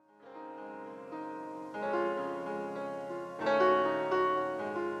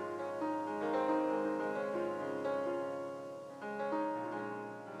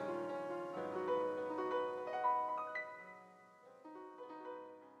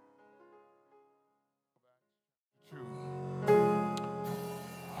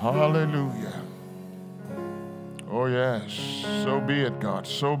Hallelujah. Oh, yes. So be it, God.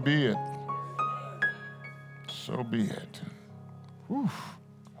 So be it. So be it. Whew.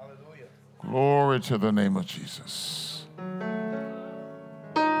 Glory to the name of Jesus.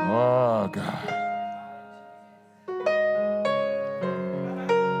 Oh, God.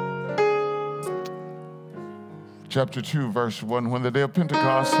 Chapter 2, verse 1. When the day of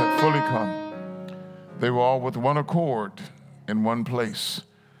Pentecost had fully come, they were all with one accord in one place.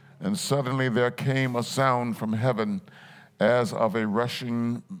 And suddenly there came a sound from heaven as of a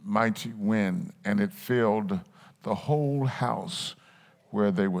rushing mighty wind, and it filled the whole house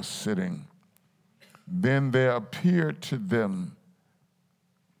where they were sitting. Then there appeared to them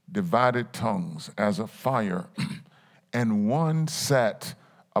divided tongues as of fire, and one sat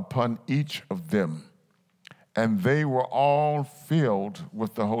upon each of them. And they were all filled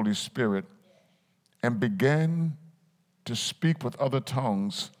with the Holy Spirit and began to speak with other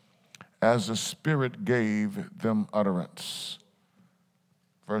tongues as the Spirit gave them utterance.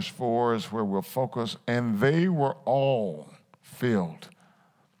 Verse 4 is where we'll focus. And they were all filled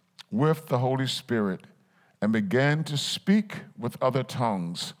with the Holy Spirit and began to speak with other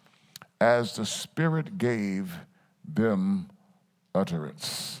tongues as the Spirit gave them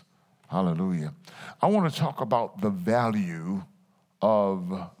utterance. Hallelujah. I want to talk about the value of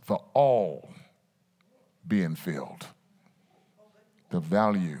the all being filled. The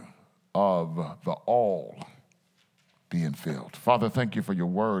value of the all being filled. Father, thank you for your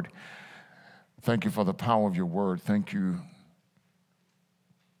word. Thank you for the power of your word. Thank you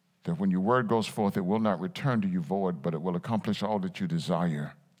that when your word goes forth, it will not return to you void, but it will accomplish all that you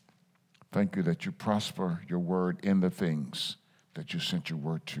desire. Thank you that you prosper your word in the things that you sent your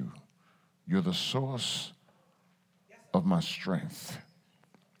word to. You're the source of my strength.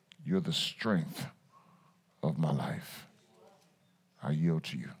 You're the strength of my life. I yield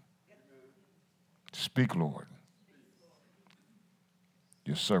to you. Speak, Lord.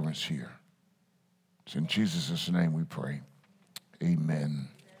 Your servant's here. It's in Jesus' name we pray. Amen.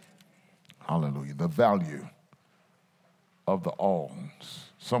 Hallelujah. The value of the all.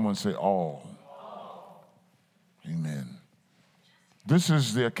 Someone say all. Amen. This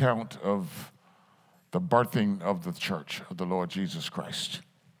is the account of the birthing of the church of the Lord Jesus Christ.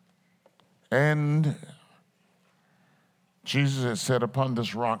 And Jesus had said, upon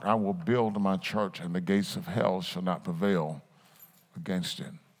this rock I will build my church, and the gates of hell shall not prevail against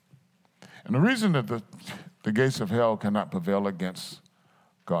it. And the reason that the gates of hell cannot prevail against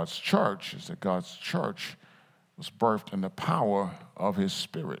God's church is that God's church was birthed in the power of his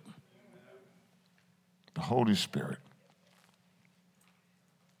Spirit, the Holy Spirit.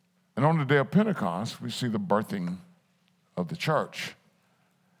 And on the day of Pentecost, we see the birthing of the church,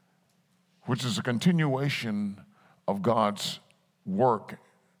 which is a continuation of God's work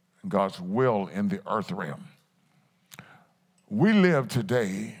and God's will in the earth realm. We live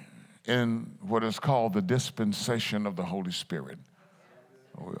today in what is called the dispensation of the Holy Spirit.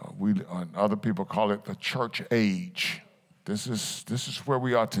 Other people call it the church age. This is where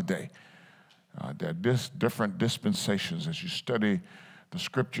we are today. There are different dispensations. As you study the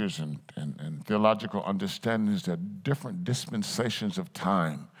scriptures and theological understandings, there are different dispensations of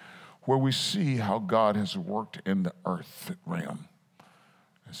time where we see how God has worked in the earth realm.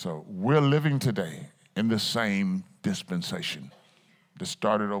 So we're living today in the same dispensation that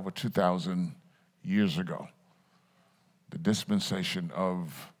started over 2,000 years ago, the dispensation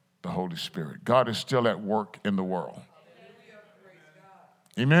of the Holy Spirit. God is still at work in the world.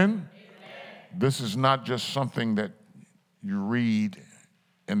 Amen? This is not just something that you read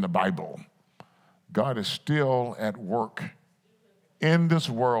in the Bible. God is still at work in this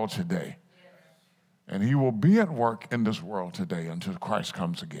world today. And he will be at work in this world today until Christ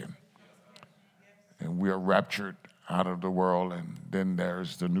comes again. And we are raptured out of the world, and then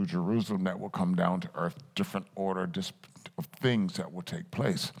there's the New Jerusalem that will come down to earth, different order of things that will take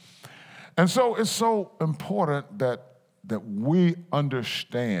place. And so it's so important that we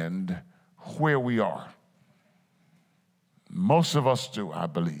understand where we are. Most of us do, I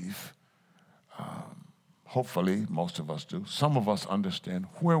believe. Hopefully, most of us do. Some of us understand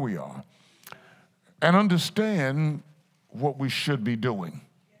where we are and understand what we should be doing.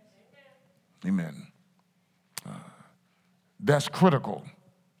 Amen. That's critical.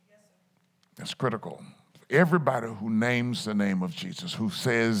 That's critical. Everybody who names the name of Jesus, who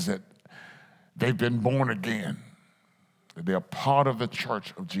says that they've been born again, that they're part of the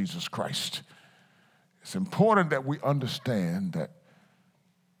church of Jesus Christ, it's important that we understand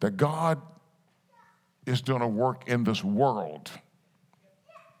that God is doing a work in this world.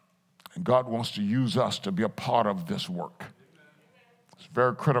 And God wants to use us to be a part of this work. It's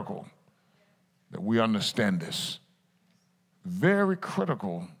very critical that we understand this. Very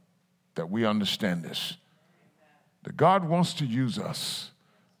critical that we understand this. That God wants to use us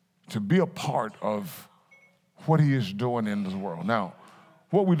to be a part of what he is doing in this world. Now,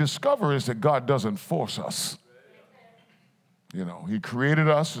 what we discover is that God doesn't force us. You know, he created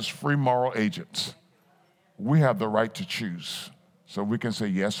us as free moral agents. We have the right to choose. So we can say,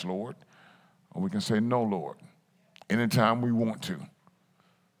 yes, Lord, or we can say, no, Lord, anytime we want to.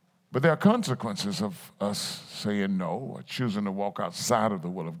 But there are consequences of us saying no or choosing to walk outside of the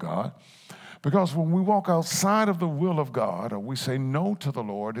will of God. Because when we walk outside of the will of God or we say no to the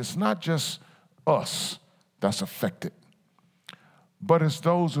Lord, it's not just us that's affected, but it's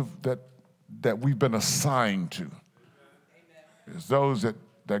those that we've been assigned to. It's those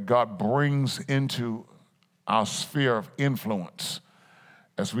that God brings into our sphere of influence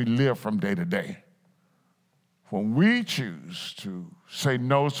as we live from day to day. When we choose to say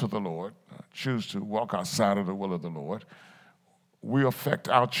no to the Lord, choose to walk outside of the will of the Lord, we affect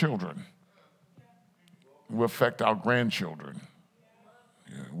our children. We affect our grandchildren.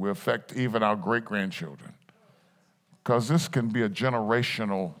 We affect even our great-grandchildren. Because this can be a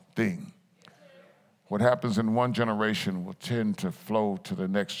generational thing. What happens in one generation will tend to flow to the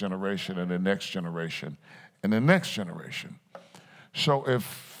next generation and the next generation and the next generation. So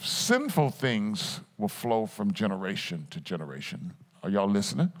if sinful things will flow from generation to generation, are y'all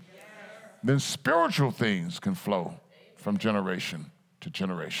listening? Yes. Then spiritual things can flow from generation to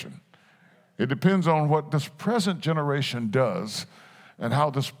generation. It depends on what this present generation does and how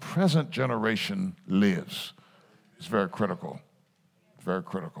this present generation lives. It's very critical, very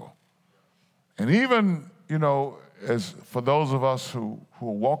critical. And even, you know, as for those of us who are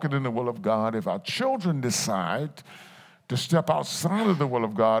walking in the will of God, if our children decide to step outside of the will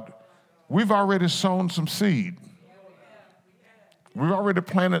of God, we've already sown some seed. We've already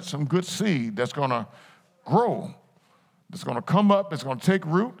planted some good seed that's going to grow. It's going to come up. It's going to take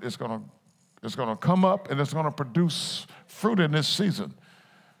root. It's going to come up, and it's going to produce fruit in this season.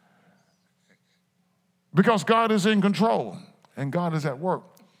 Because God is in control, and God is at work.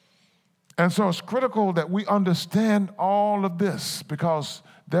 And so it's critical that we understand all of this because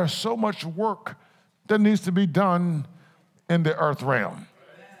there's so much work that needs to be done in the earth realm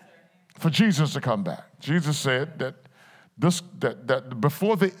for Jesus to come back. Jesus said that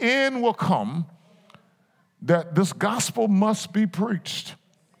before the end will come, that this gospel must be preached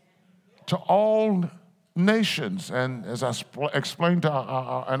to all nations. And as I explained in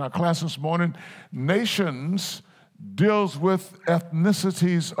our class this morning, nations deals with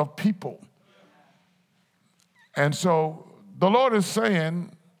ethnicities of people. And so the Lord is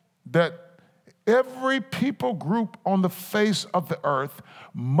saying that every people group on the face of the earth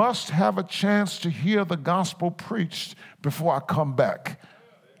must have a chance to hear the gospel preached before I come back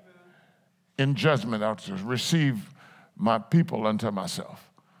in judgment out to receive my people unto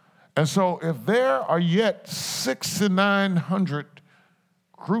myself. And so if there are yet 6,900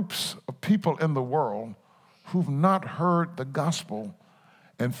 groups of people in the world who've not heard the gospel,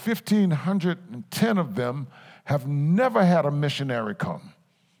 and 1,510 of them have never had a missionary come,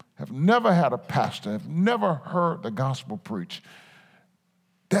 have never had a pastor, have never heard the gospel preached,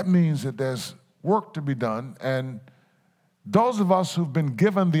 that means that there's work to be done. And those of us who've been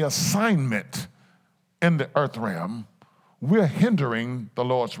given the assignment in the earth realm, we're hindering the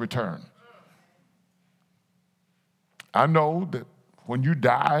Lord's return. I know that when you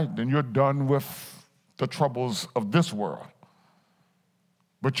die, then you're done with the troubles of this world.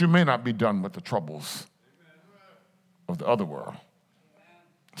 But you may not be done with the troubles of the other world.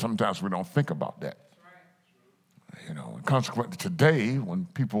 Sometimes we don't think about that. You know, and consequently today, when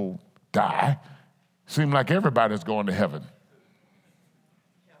people die, it seems like everybody's going to heaven.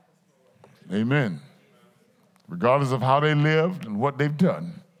 Amen. Regardless of how they lived and what they've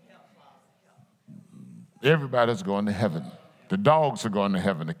done, everybody's going to heaven. The dogs are going to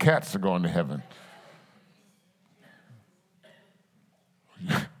heaven. The cats are going to heaven.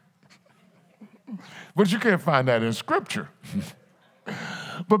 But you can't find that in Scripture.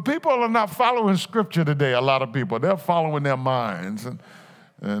 But people are not following Scripture today, a lot of people. They're following their minds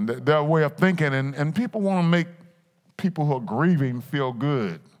and their way of thinking. And people want to make people who are grieving feel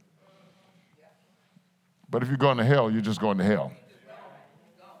good. But if you're going to hell, you're just going to hell.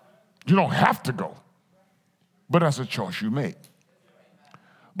 You don't have to go. But that's a choice you make.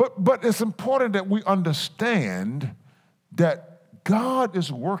 But it's important that we understand that God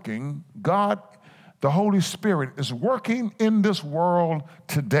is working, God, the Holy Spirit, is working in this world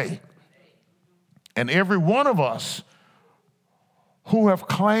today. And every one of us who have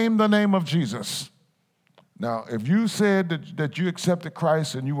claimed the name of Jesus Now, if you said that you accepted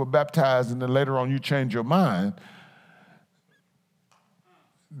Christ and you were baptized and then later on you changed your mind,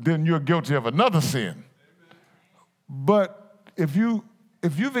 then you're guilty of another sin. But if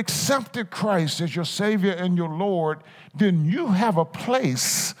you've accepted Christ as your Savior and your Lord, then you have a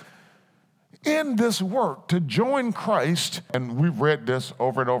place in this work to join Christ. And we've read this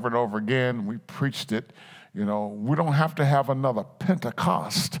over and over and over again. We preached it. We don't have to have another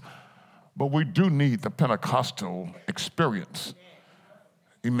Pentecost, but we do need the Pentecostal experience.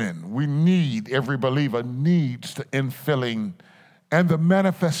 Amen. Every believer needs the infilling and the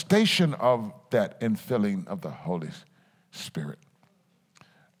manifestation of that infilling of the Holy Spirit.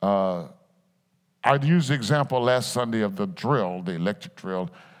 I used the example last Sunday of the drill, the electric drill,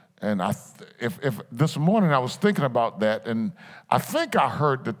 and if this morning I was thinking about that, and I think I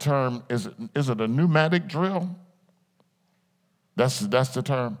heard the term, is it a pneumatic drill? That's the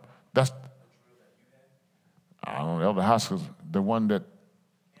term. I don't know, Elder Hoskins, the one that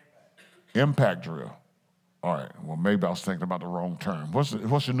impact drill. All right, well, maybe I was thinking about the wrong term. What's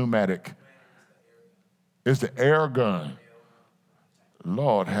the pneumatic? It's the air gun.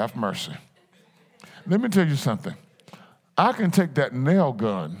 Lord, have mercy. Let me tell you something. I can take that nail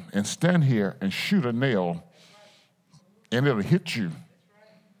gun and stand here and shoot a nail, and it'll hit you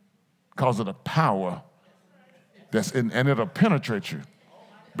because of the power and it'll penetrate you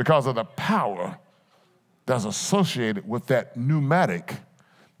because of the power that's associated with that pneumatic.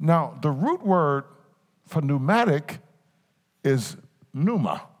 Now, the root word for pneumatic is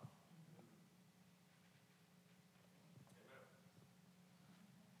pneuma.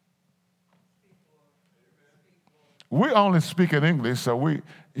 We only speak in English, so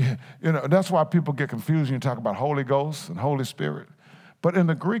that's why people get confused when you talk about Holy Ghost and Holy Spirit. But in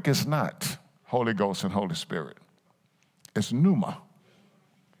the Greek, it's not Holy Ghost and Holy Spirit. It's pneuma.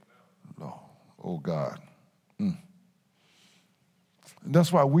 Oh God. And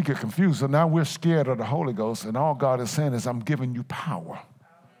that's why we get confused. So now we're scared of the Holy Ghost, and all God is saying is, I'm giving you power.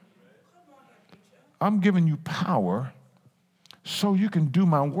 I'm giving you power so you can do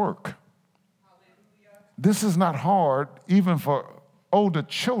my work. This is not hard even for older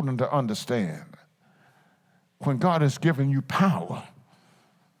children to understand. When God has given you power.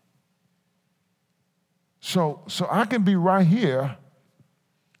 So I can be right here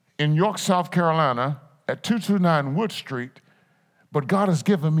in York, South Carolina at 229 Wood Street, but God has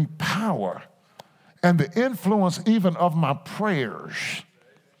given me power. And the influence even of my prayers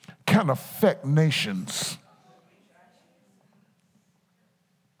can affect nations.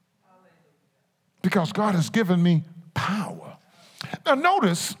 Because God has given me power. Now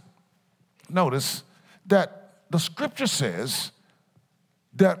notice that the scripture says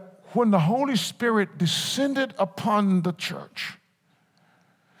that when the Holy Spirit descended upon the church,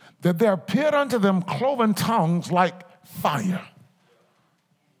 that there appeared unto them cloven tongues like fire.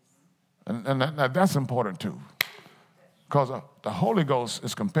 And that's important too, because the Holy Ghost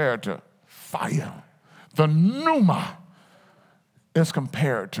is compared to fire. The pneuma is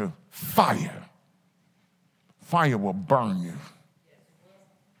compared to fire. Fire will burn you.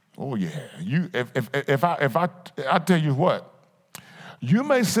 Oh yeah. If I tell you what, you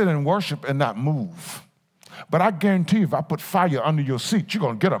may sit and worship and not move, but I guarantee you, if I put fire under your seat, you're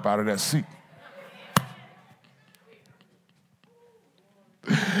gonna get up out of that seat.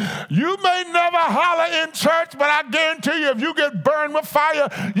 You may never holler in church, but I guarantee you, if you get burned with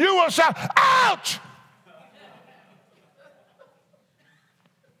fire, you will shout, ouch!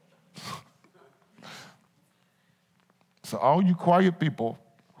 So all you quiet people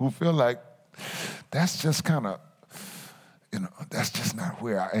who feel like that's just kind of, that's just not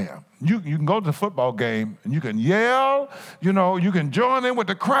where I am. You can go to the football game and you can yell, you can join in with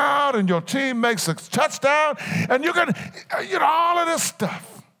the crowd and your team makes a touchdown and you can, all of this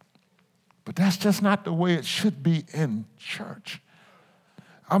stuff. But that's just not the way it should be in church.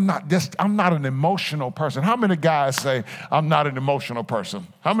 I'm not an emotional person. How many guys say, I'm not an emotional person?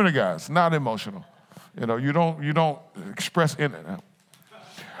 How many guys? Not emotional. You don't express in it.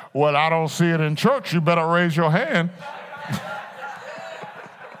 Well, I don't see it in church. You better raise your hand.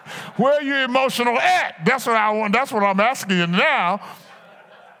 Where are you emotional at? That's what I want. That's what I'm asking you now.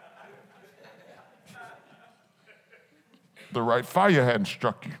 The right fire hadn't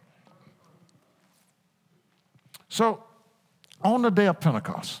struck you. So, on the day of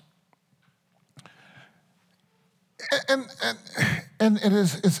Pentecost, and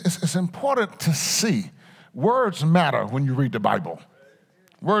it's important to see words matter when you read the Bible.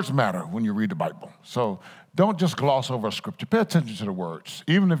 Words matter when you read the Bible. So don't just gloss over a scripture. Pay attention to the words.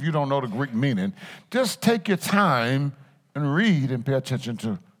 Even if you don't know the Greek meaning, just take your time and read and pay attention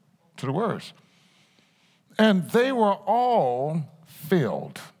to the words. And they were all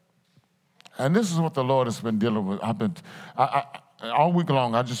filled. And this is what the Lord has been dealing with. All week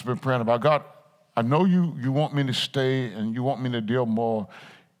long, I've just been praying about, God, I know you want me to stay and you want me to deal more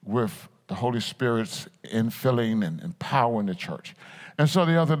with the Holy Spirit's infilling and empowering the church. And so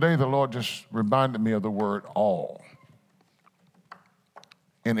the other day, the Lord just reminded me of the word all.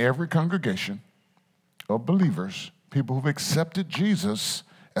 In every congregation of believers, people who've accepted Jesus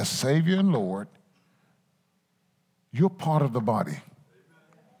as Savior and Lord, you're part of the body.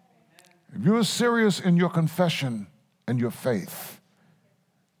 If you're serious in your confession and your faith,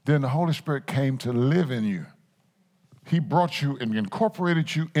 then the Holy Spirit came to live in you. He brought you and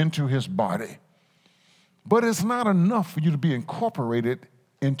incorporated you into his body. But it's not enough for you to be incorporated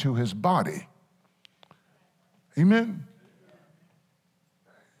into his body. Amen?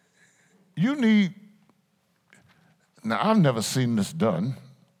 You need, now I've never seen this done,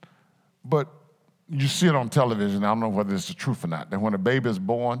 but you see it on television. I don't know whether it's the truth or not. That when a baby is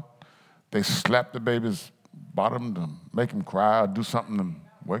born, they slap the baby's bottom to make him cry or do something to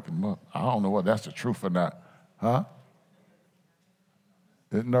wake him up. I don't know whether that's the truth or not. Huh?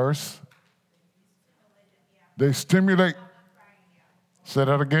 The nurse? They stimulate. Say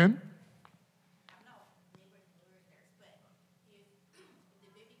that again?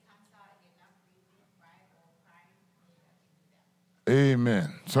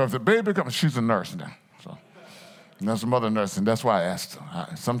 Amen. So if the baby comes, she's a nurse now. So and that's a mother nurse, and that's why I asked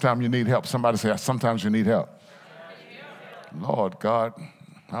her. Sometimes you need help. Somebody say, sometimes you need help. Lord God,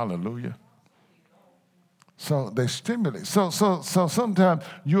 hallelujah. So they stimulate. So sometimes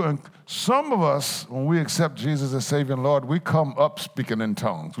some of us, when we accept Jesus as Savior and Lord, we come up speaking in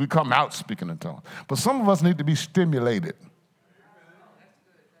tongues. We come out speaking in tongues. But some of us need to be stimulated.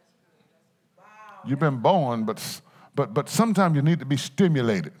 You've been born, but sometimes you need to be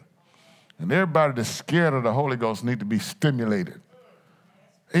stimulated. And everybody that's scared of the Holy Ghost need to be stimulated.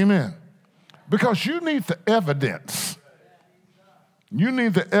 Amen. Because you need the evidence. You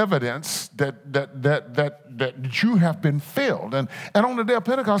need the evidence that you have been filled. And on the day of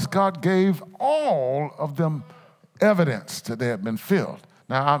Pentecost, God gave all of them evidence that they had been filled.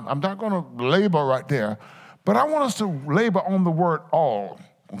 Now, I'm not going to labor right there, but I want us to labor on the word all,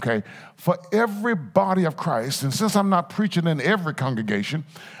 okay? For every body of Christ, and since I'm not preaching in every congregation,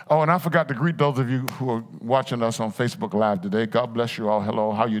 and I forgot to greet those of you who are watching us on Facebook Live today. God bless you all.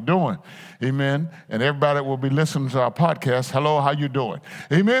 Hello, how you doing? Amen. And everybody that will be listening to our podcast, hello, how you doing?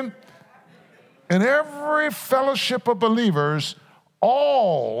 Amen. In every fellowship of believers,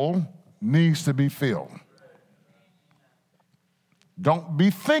 all needs to be filled. Don't be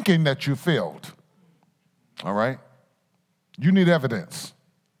thinking that you filled. All right? You need evidence.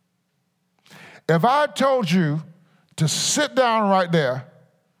 If I told you to sit down right there,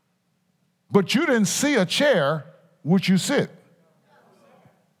 but you didn't see a chair, would you sit?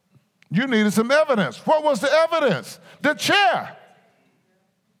 You needed some evidence. What was the evidence? The chair.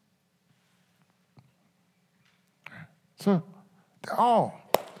 So, the all.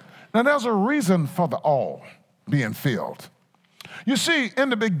 Now, there's a reason for the all being filled. You see, in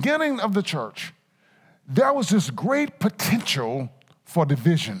the beginning of the church, there was this great potential for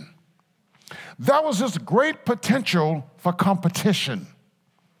division. There was this great potential for competition.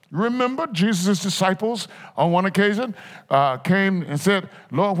 Remember, Jesus' disciples on one occasion came and said,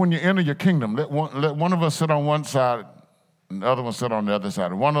 Lord, when you enter your kingdom, let one of us sit on one side and the other one sit on the other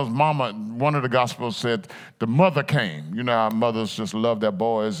side. One of the Gospels said the mother came. You know how mothers just love their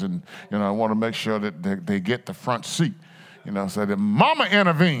boys and, want to make sure that they get the front seat. So the mama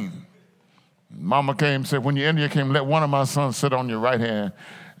intervened. Mama came and said, when you enter your kingdom, let one of my sons sit on your right hand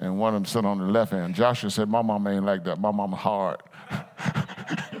and one of them sit on the left hand. Joshua said, my mama ain't like that. My mama hard.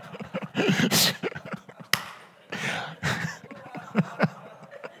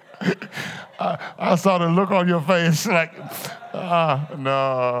 I saw the look on your face like,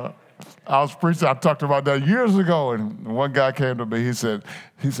 no. I was preaching, I talked about that years ago, and one guy came to me, he said,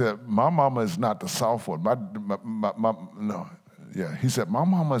 my mama is not the soft one. He said, my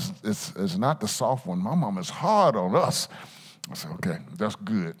mama is not the soft one. My mama is hard on us. I said, okay, that's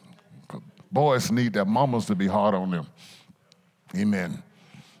good. Boys need their mamas to be hard on them. Amen.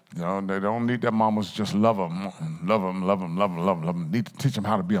 They don't need their mamas, just love them. Love them. Need to teach them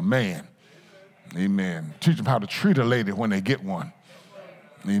how to be a man. Amen. Teach them how to treat a lady when they get one.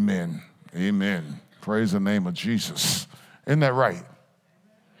 Amen. Amen. Praise the name of Jesus. Isn't that right?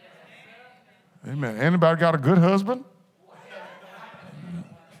 Amen. Anybody got a good husband?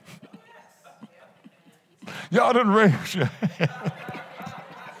 Y'all didn't raise your hand.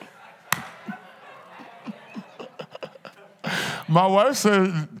 My wife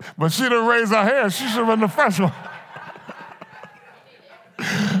said, but she didn't raise her hand. She should have been the first one.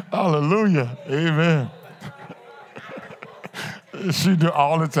 Hallelujah. Amen. She do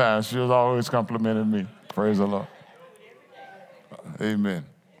all the time. She was always complimenting me. Praise the Lord. Amen.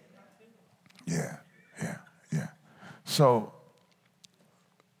 Yeah. So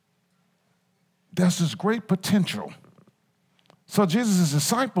there's this great potential. So Jesus'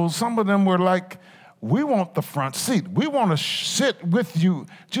 disciples, some of them were like, we want the front seat. We want to sit with you.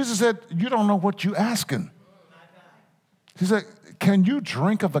 Jesus said, you don't know what you're asking. He said, can you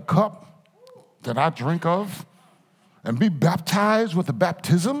drink of the cup that I drink of and be baptized with the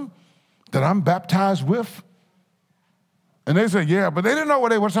baptism that I'm baptized with? And they said, yeah, but they didn't know what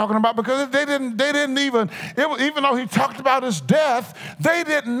they were talking about because they didn't even though he talked about his death, they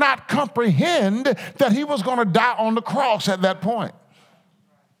did not comprehend that he was going to die on the cross at that point.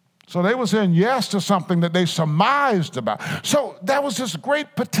 So they were saying yes to something that they surmised about. So there was this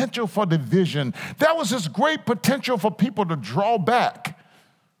great potential for division. There was this great potential for people to draw back.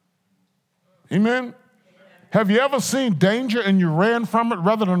 Amen? Have you ever seen danger and you ran from it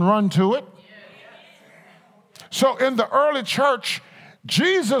rather than run to it? So in the early church,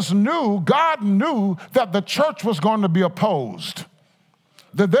 God knew that the church was going to be opposed,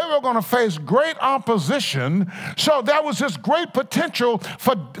 that they were going to face great opposition. So there was this great potential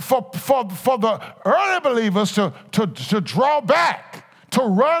for the early believers to draw back, to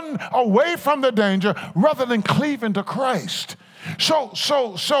run away from the danger rather than cleave into Christ. So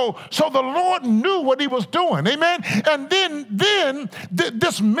the Lord knew what he was doing, amen? And then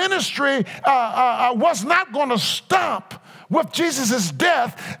this ministry was not going to stop with Jesus'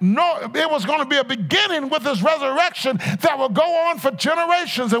 death. No, it was going to be a beginning with his resurrection that will go on for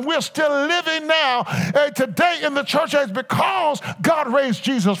generations, and we're still living now today in the church age because God raised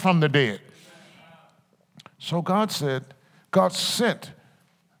Jesus from the dead. So God sent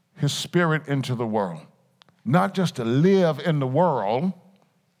his Spirit into the world. Not just to live in the world.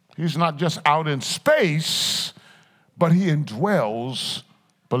 He's not just out in space, but he indwells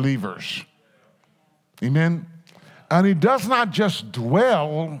believers. Amen? And he does not just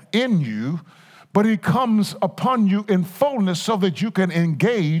dwell in you, but he comes upon you in fullness so that you can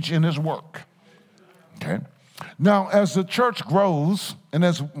engage in his work. Okay? Now, as the church grows, and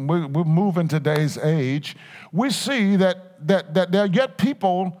as we move in today's age, we see that there are yet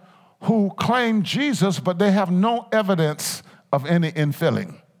people who claim Jesus, but they have no evidence of any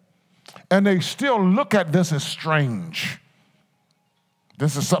infilling. And they still look at this as strange.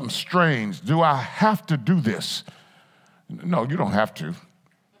 This is something strange. Do I have to do this? No, you don't have to.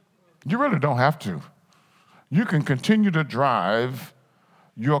 You really don't have to. You can continue to drive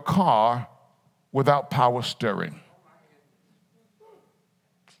your car without power steering.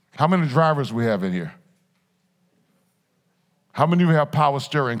 How many drivers we have in here? How many of you have power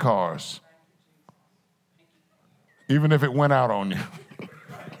steering cars? Even if it went out on you.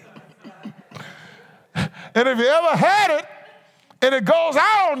 And if you ever had it and it goes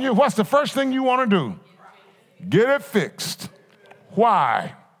out on you, what's the first thing you want to do? Get it fixed.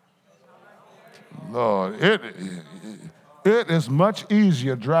 Why? Lord, it is much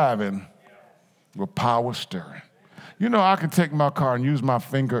easier driving with power steering. You know, I can take my car and use my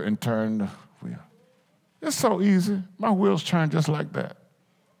finger and turn the wheel. It's so easy. My wheels turn just like that.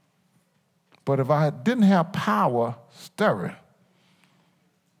 But if I didn't have power steering,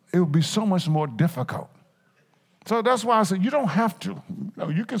 it would be so much more difficult. So that's why I said you don't have to.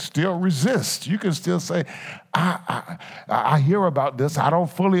 You can still resist. You can still say, I hear about this. I don't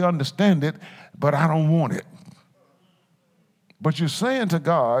fully understand it, but I don't want it. But you're saying to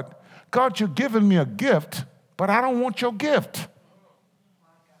God, God, you're giving me a gift, but I don't want your gift.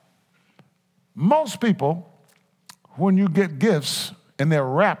 Most people, when you get gifts and they're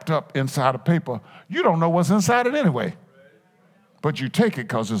wrapped up inside of paper, you don't know what's inside it anyway. But you take it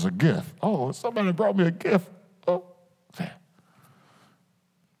because it's a gift. Oh, somebody brought me a gift. Oh, there.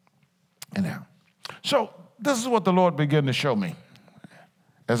 Anyhow, so this is what the Lord began to show me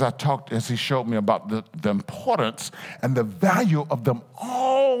as he showed me about the importance and the value of them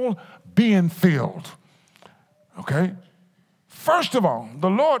all being filled. Okay? First of all, the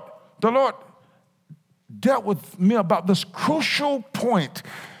Lord dealt with me about this crucial point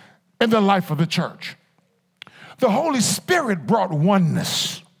in the life of the church. The Holy Spirit brought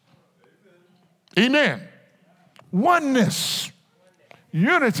oneness. Amen. Oneness.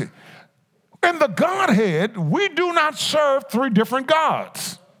 Unity. In the Godhead, we do not serve three different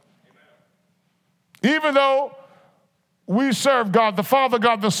gods. Even though we serve God the Father,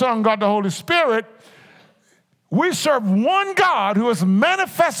 God the Son, God the Holy Spirit, We serve one God who has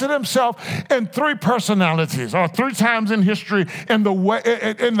manifested himself in three personalities, or three times in history in the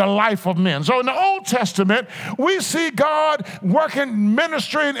life of men. So in the Old Testament, we see God working,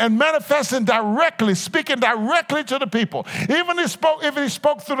 ministering, and manifesting directly, speaking directly to the people. Even if he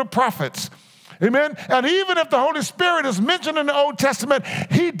spoke through the prophets. Amen. And even if the Holy Spirit is mentioned in the Old Testament,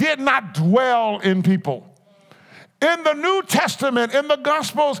 he did not dwell in people. In the New Testament, in the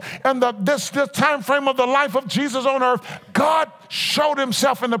Gospels, and this time frame of the life of Jesus on earth, God showed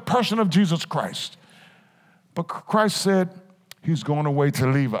himself in the person of Jesus Christ. But Christ said he's going away to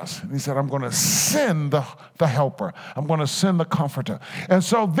leave us. And he said, I'm going to send the helper. I'm going to send the comforter. And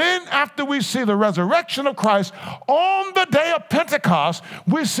so then after we see the resurrection of Christ, on the day of Pentecost,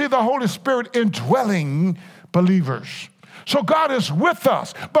 we see the Holy Spirit indwelling believers. So God is with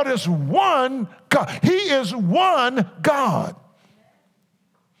us, but it's one God. He is one God.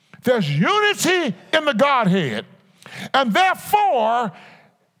 There's unity in the Godhead, and therefore,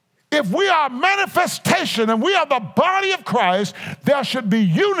 if we are a manifestation and we are the body of Christ, there should be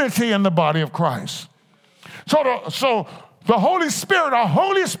unity in the body of Christ. So the Holy Spirit, our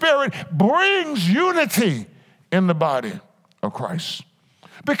Holy Spirit brings unity in the body of Christ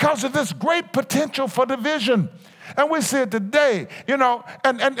because of this great potential for division. And we see it today,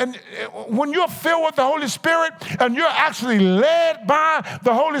 and when you're filled with the Holy Spirit and you're actually led by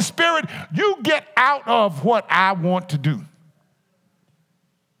the Holy Spirit, you get out of what I want to do.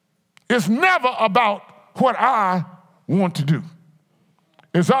 It's never about what I want to do.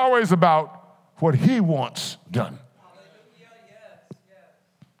 It's always about what he wants done.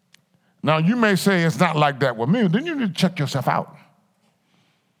 Now, you may say it's not like that with me. Then you need to check yourself out.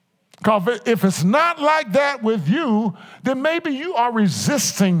 Because if it's not like that with you, then maybe you are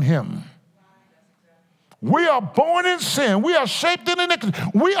resisting him. We are born in sin. We are shaped in iniquity.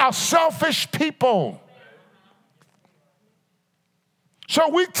 We are selfish people. So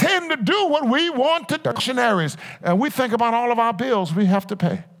we tend to do what we want to do. Dictionaries, and we think about all of our bills we have to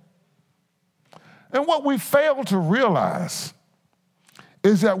pay. And what we fail to realize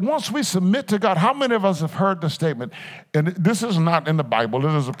is that once we submit to God, how many of us have heard the statement, and this is not in the Bible,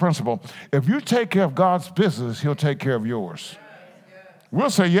 it is a principle, if you take care of God's business, he'll take care of yours. We'll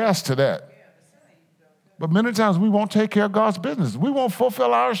say yes to that. But many times we won't take care of God's business. We won't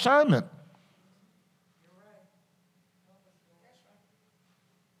fulfill our assignment.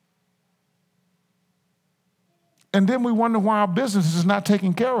 And then we wonder why our business is not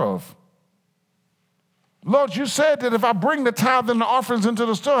taken care of. Lord, you said that if I bring the tithe and the offerings into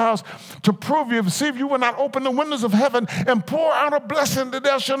the storehouse to prove you, see if you will not open the windows of heaven and pour out a blessing that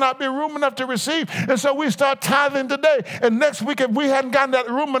there shall not be room enough to receive. And so we start tithing today. And next week, if we hadn't gotten that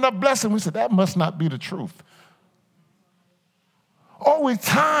room enough blessing, we said, that must not be the truth. Or we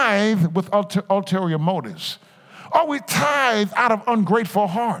tithe with ulterior motives. Or we tithe out of ungrateful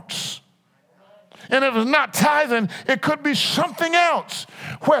hearts. And if it's not tithing, it could be something else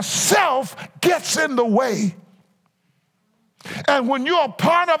where self gets in the way. And when you're a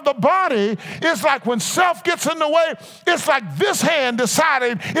part of the body, it's like when self gets in the way, it's like this hand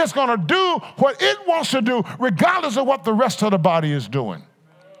deciding it's going to do what it wants to do, regardless of what the rest of the body is doing.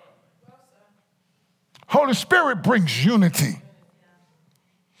 Holy Spirit brings unity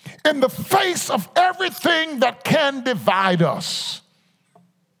in the face of everything that can divide us.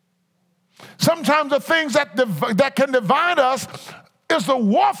 Sometimes the things that can divide us is the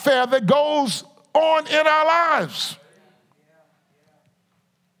warfare that goes on in our lives.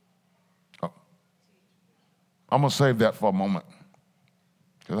 Oh. I'm going to save that for a moment,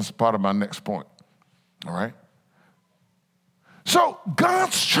 because that's part of my next point. All right? So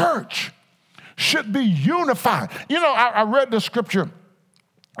God's church should be unified. I read the scripture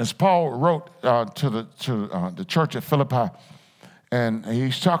as Paul wrote to the church at Philippi, and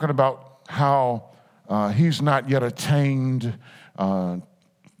he's talking about how he's not yet attained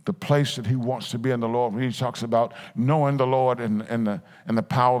the place that he wants to be in the Lord. He talks about knowing the Lord and the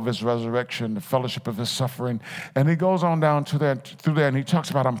power of his resurrection, the fellowship of his suffering. And he goes on down through there, and he talks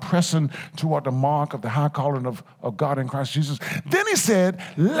about, I'm pressing toward the mark of the high calling of God in Christ Jesus. Then he said,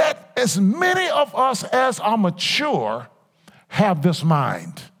 let as many of us as are mature have this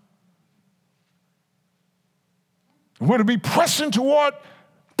mind. We're to be pressing toward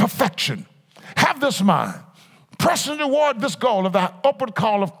perfection. Have this mind. Pressing toward this goal of the upward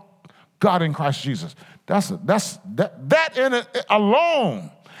call of God in Christ Jesus. That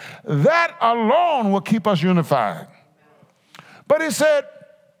alone will keep us unified. But he said,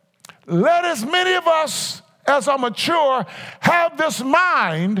 let as many of us as are mature have this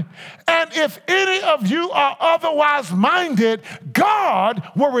mind, and if any of you are otherwise minded, God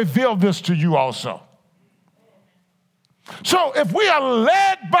will reveal this to you also. So if we are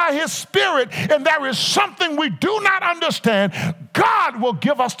led by his Spirit and there is something we do not understand, God will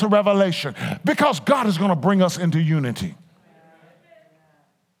give us the revelation because God is going to bring us into unity.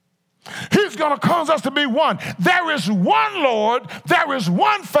 He's going to cause us to be one. There is one Lord, there is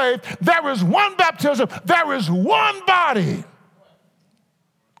one faith, there is one baptism, there is one body.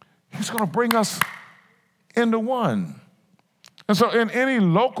 He's going to bring us into one. And so in any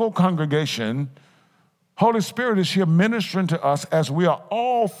local congregation, Holy Spirit is here ministering to us as we are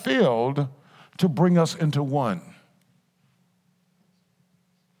all filled to bring us into one.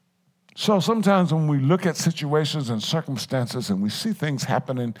 So sometimes when we look at situations and circumstances and we see things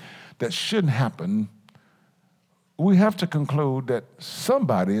happening that shouldn't happen, we have to conclude that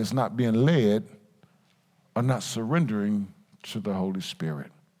somebody is not being led or not surrendering to the Holy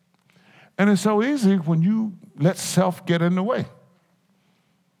Spirit. And it's so easy when you let self get in the way.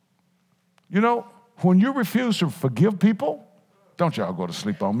 You know, when you refuse to forgive people, don't y'all go to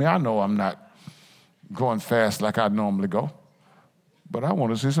sleep on me. I know I'm not going fast like I normally go, but I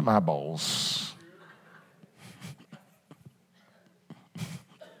want to see some eyeballs.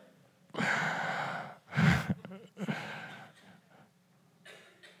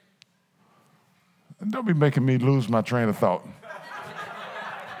 And don't be making me lose my train of thought.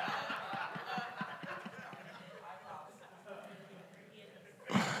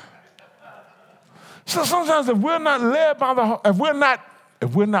 So sometimes if we're not led by if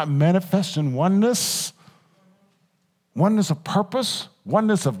we're not manifesting oneness of purpose,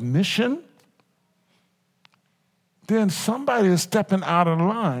 oneness of mission, then somebody is stepping out of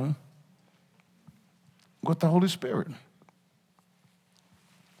line with the Holy Spirit.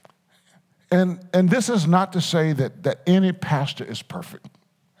 And this is not to say that any pastor is perfect.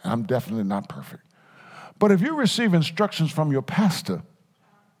 I'm definitely not perfect. But if you receive instructions from your pastor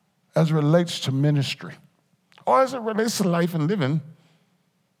as it relates to ministry, or as it relates to life and living,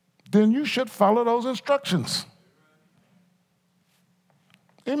 then you should follow those instructions.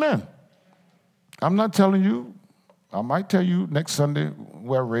 Amen. I'm not telling you, I might tell you next Sunday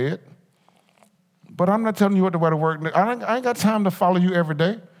wear red, but I'm not telling you what to wear to work. I ain't got time to follow you every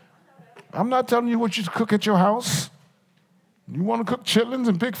day. I'm not telling you what you cook at your house. You want to cook chitlins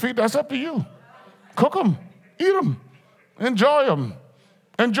and pig feet, that's up to you. Cook them, eat them, enjoy them.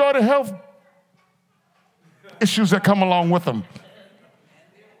 Enjoy the health issues that come along with them.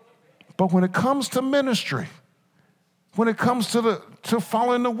 But when it comes to ministry, when it comes to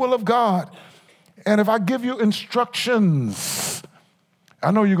following the will of God, and if I give you instructions, I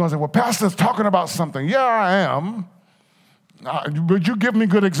know you're going to say, well, Pastor's talking about something. Yeah, I am. But you give me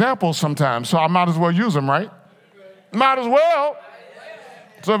good examples sometimes, so I might as well use them, right? Might as well.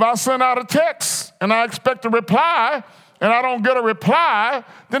 So if I send out a text and I expect a reply, and I don't get a reply,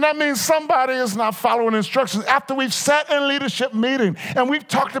 then that means somebody is not following instructions after we've sat in leadership meeting and we've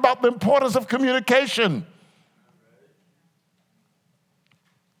talked about the importance of communication.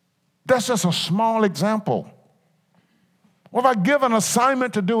 That's just a small example. Or if I give an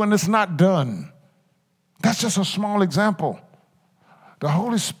assignment to do and it's not done, that's just a small example. The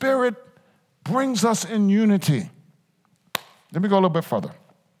Holy Spirit brings us in unity. Let me go a little bit further,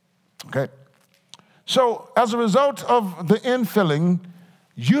 okay? So as a result of the infilling,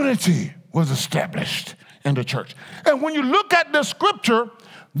 unity was established in the church. And when you look at the scripture,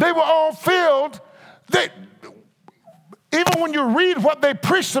 they were all filled. Even when you read what they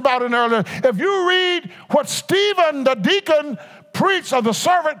preached about in earlier, if you read what Stephen, the deacon, preached, or the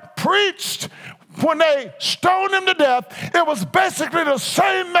servant preached when they stoned him to death, it was basically the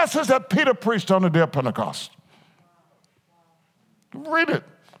same message that Peter preached on the day of Pentecost. Read it.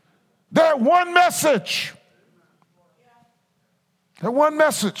 They had one message. They had one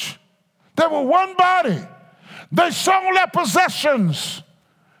message. They were one body. They sold their possessions.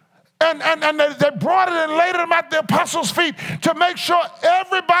 And they brought it and laid them at the apostles' feet to make sure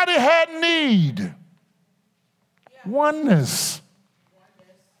everybody had need. Oneness.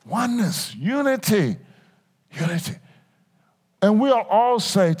 Oneness. Unity. Unity. And we'll all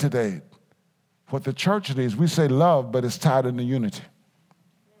say today what the church needs. We say love, but it's tied into unity.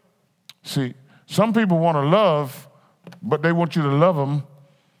 See, some people want to love, but they want you to love them.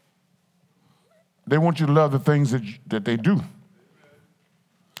 They want you to love the things that they do.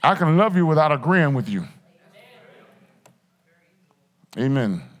 I can love you without agreeing with you.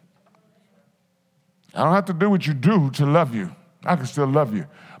 Amen. I don't have to do what you do to love you. I can still love you.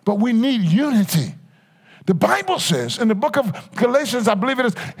 But we need unity. The Bible says in the book of Galatians, I believe it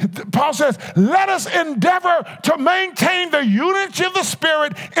is, Paul says, let us endeavor to maintain the unity of the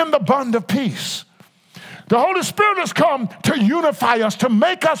Spirit in the bond of peace. The Holy Spirit has come to unify us, to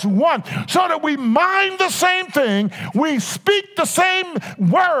make us one, so that we mind the same thing, we speak the same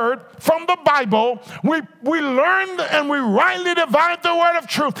word from the Bible, we learn and we rightly divide the word of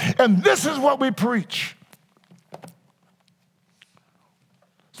truth, and this is what we preach.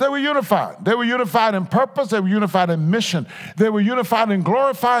 So they were unified. They were unified in purpose, they were unified in mission, they were unified in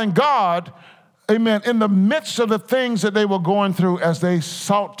glorifying God, amen, in the midst of the things that they were going through as they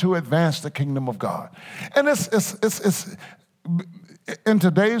sought to advance the kingdom of God. And it's in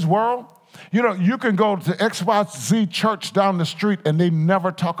today's world, you know, you can go to XYZ church down the street and they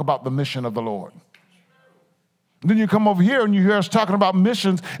never talk about the mission of the Lord. Then you come over here and you hear us talking about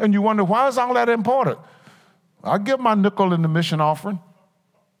missions and you wonder, why is all that important? I give my nickel in the mission offering.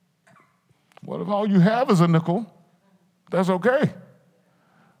 What if all you have is a nickel? That's okay.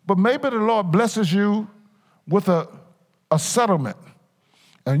 But maybe the Lord blesses you with a settlement,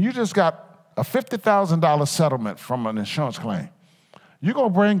 and you just got a $50,000 settlement from an insurance claim. You gonna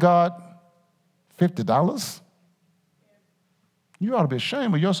bring God $50? You ought to be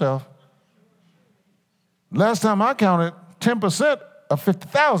ashamed of yourself. Last time I counted, 10% of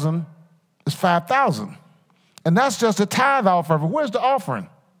 50,000 is 5,000, and that's just a tithe offering. Where's the offering?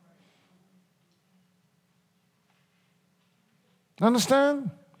 Understand?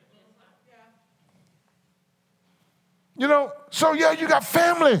 You know, so yeah, you got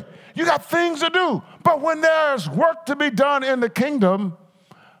family, you got things to do. But when there's work to be done in the kingdom,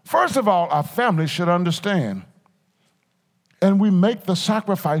 first of all, our family should understand. And we make the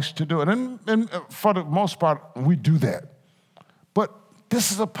sacrifice to do it. And for the most part, we do that. But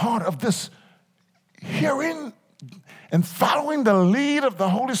this is a part of this hearing and following the lead of the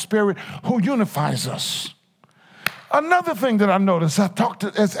Holy Spirit who unifies us. Another thing that I noticed, I talked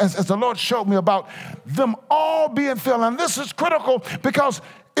to, as the Lord showed me about them all being filled, and this is critical because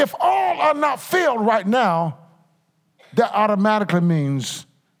if all are not filled right now, that automatically means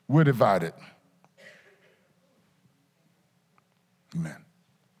we're divided. Amen.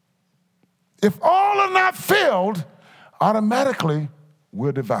 If all are not filled, automatically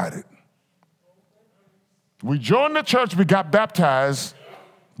we're divided. We joined the church, we got baptized,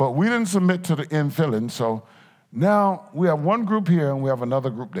 but we didn't submit to the infilling, so now we have one group here and we have another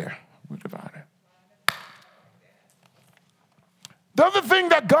group there. We're divided. The other thing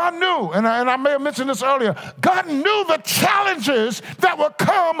that God knew, and I may have mentioned this earlier, God knew the challenges that would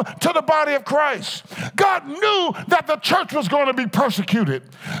come to the body of Christ. God knew that the church was going to be persecuted.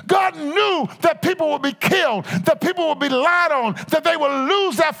 God knew that people would be killed, that people would be lied on, that they would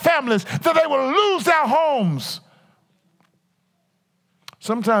lose their families, that they would lose their homes.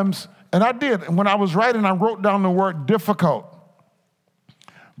 Sometimes, and I did, when I was writing, I wrote down the word difficult.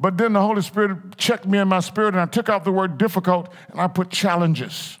 But then the Holy Spirit checked me in my spirit, and I took out the word difficult, and I put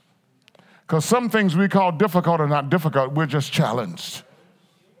challenges. Because some things we call difficult are not difficult, we're just challenged.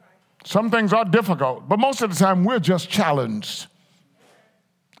 Some things are difficult, but most of the time we're just challenged.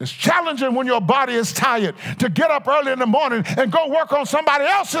 It's challenging when your body is tired to get up early in the morning and go work on somebody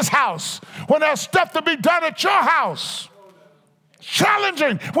else's house when there's stuff to be done at your house.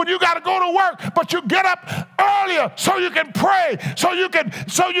 Challenging when you got to go to work, but you get up earlier so you can pray, so you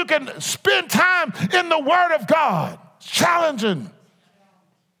can spend time in the Word of God. Challenging.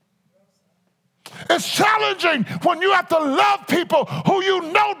 It's challenging when you have to love people who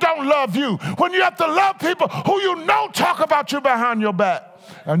you know don't love you, when you have to love people who you know talk about you behind your back,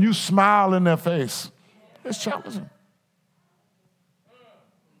 and you smile in their face. It's challenging.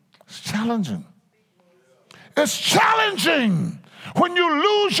 It's challenging. It's challenging when you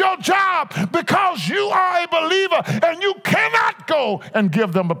lose your job because you are a believer and you cannot go and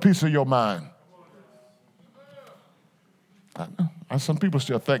give them a piece of your mind. Some people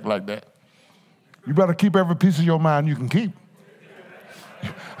still think like that. You better keep every piece of your mind you can keep.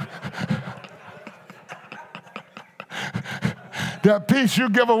 That piece you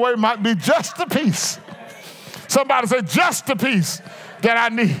give away might be just the piece. Somebody say, just the piece that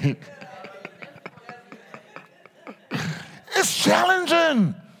I need. It's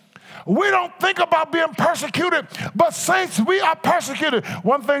challenging. We don't think about being persecuted, but saints, we are persecuted.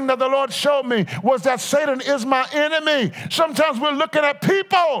 One thing that the Lord showed me was that Satan is my enemy. Sometimes we're looking at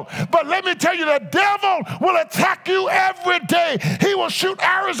people, but let me tell you, the devil will attack you every day. He will shoot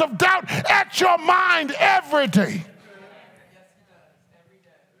arrows of doubt at your mind every day.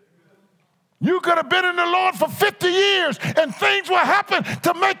 You could have been in the Lord for 50 years, and things will happen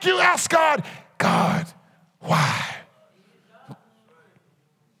to make you ask God, why?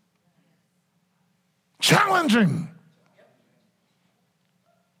 Challenging.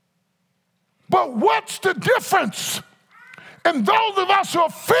 But what's the difference in those of us who are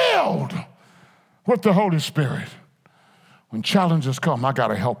filled with the Holy Spirit. When challenges come, I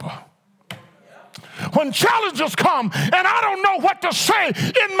got a helper. When challenges come and I don't know what to say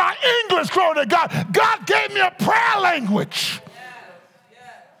in my English, glory to God, God gave me a prayer language.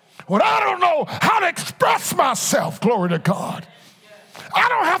 When I don't know how to express myself, glory to God, I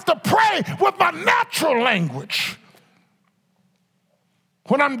don't have to pray with my natural language.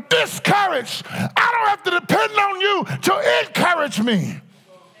 When I'm discouraged, I don't have to depend on you to encourage me.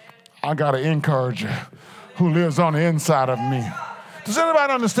 I got an encourager who lives on the inside of me. Does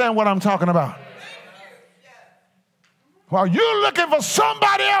anybody understand what I'm talking about? While you're looking for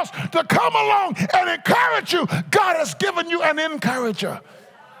somebody else to come along and encourage you, God has given you an encourager.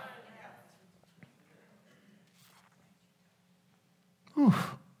 Whew.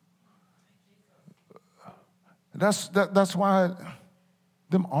 That's why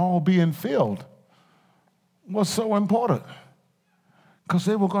them all being filled was so important, because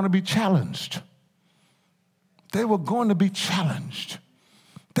they were going to be challenged. They were going to be challenged.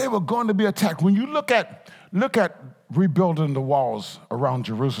 They were going to be attacked. When you look at rebuilding the walls around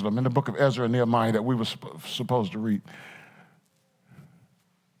Jerusalem in the book of Ezra and Nehemiah that we were supposed to read,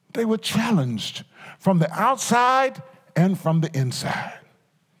 they were challenged from the outside and from the inside.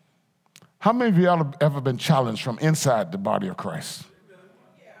 How many of you have ever been challenged from inside the body of Christ?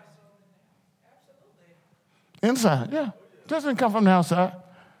 Inside, yeah. It doesn't come from the outside.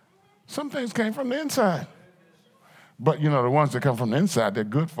 Some things came from the inside. But, you know, the ones that come from the inside, they're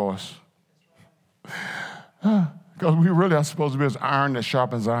good for us. Because we really are supposed to be as iron that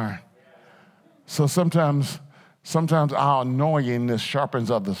sharpens iron. So sometimes our annoyingness sharpens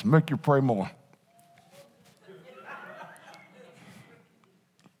others. Make you pray more.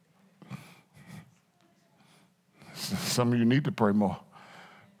 Some of you need to pray more.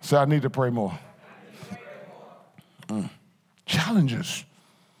 Say, I need to pray more. Challenges.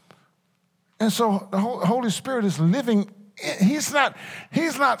 And so the Holy Spirit is living. He's not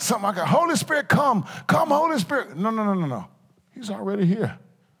something like, Holy Spirit, come, Holy Spirit. No. He's already here.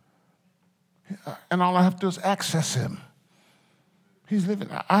 And all I have to do is access him. He's living.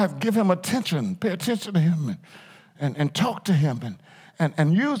 I have to give him attention, pay attention to him and talk to him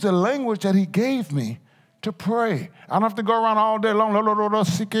and use the language that he gave me to pray. I don't have to go around all day long.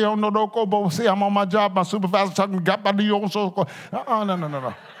 See, I'm on my job. My supervisor's talking to me.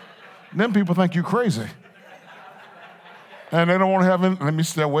 No. Them people think you crazy. And they don't want to have any. Let me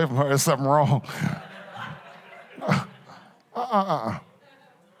stay away from her. There's something wrong.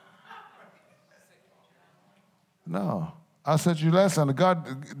 No. I said to you last time,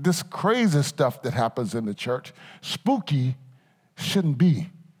 God, this crazy stuff that happens in the church, spooky, shouldn't be.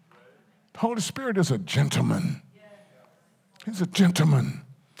 The Holy Spirit is a gentleman. He's a gentleman.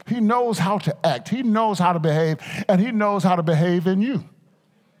 He knows how to act. He knows how to behave, and he knows how to behave in you.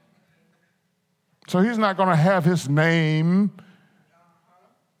 So he's not going to have his name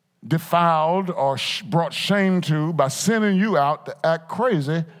defiled or brought shame to by sending you out to act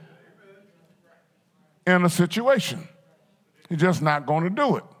crazy in a situation. He's just not going to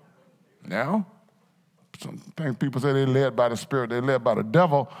do it. Now, sometimes people say they're led by the Spirit. They're led by the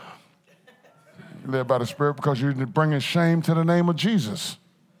devil. You're led by the Spirit because you're bringing shame to the name of Jesus.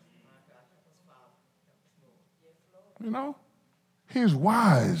 You know? He's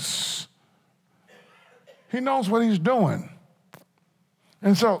wise. He knows what he's doing.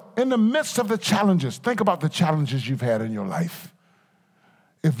 And so in the midst of the challenges, think about the challenges you've had in your life.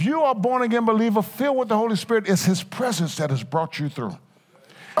 If you are a born-again believer filled with the Holy Spirit, it's his presence that has brought you through.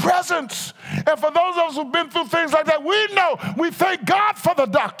 Presence. And for those of us who've been through things like that, we know we thank God for the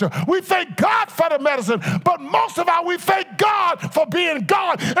doctor. We thank God for the medicine. But most of all, we thank God for being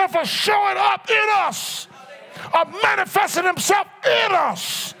God and for showing up in us, of manifesting himself in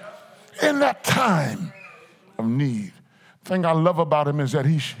us in that time of need. The thing I love about him is that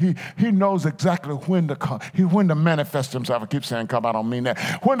he knows exactly when to come, when to manifest himself. I keep saying come, I don't mean that.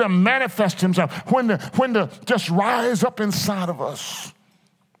 When to manifest himself, when to just rise up inside of us.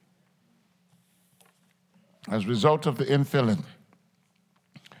 As a result of the infilling,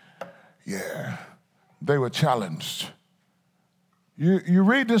 they were challenged. You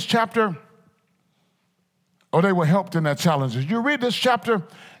read this chapter, or they were helped in their challenges. You read this chapter,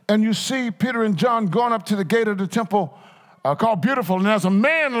 and you see Peter and John going up to the gate of the temple called Beautiful, and there's a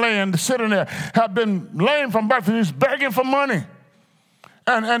man sitting there, had been lame from birth, and he's begging for money.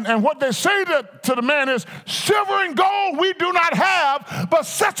 And what they say to the man is, silver and gold we do not have, but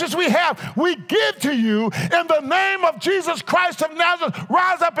such as we have, we give to you in the name of Jesus Christ of Nazareth.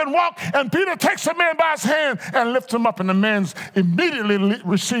 Rise up and walk. And Peter takes the man by his hand and lifts him up, and the man immediately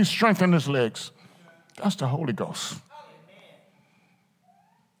receives strength in his legs. That's the Holy Ghost.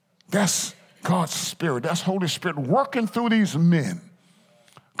 That's God's Spirit, that's Holy Spirit working through these men.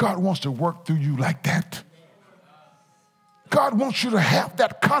 God wants to work through you like that. God wants you to have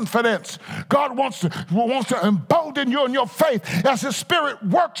that confidence. God wants to embolden you in your faith as His Spirit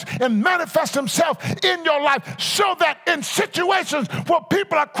works and manifests Himself in your life, so that in situations where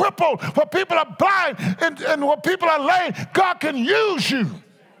people are crippled, where people are blind, and where people are lame, God can use you.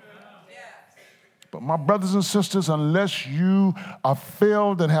 But my brothers and sisters, unless you are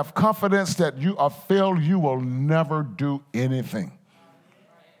filled and have confidence that you are filled, you will never do anything.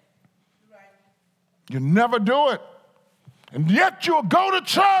 You never do it. And yet you will go to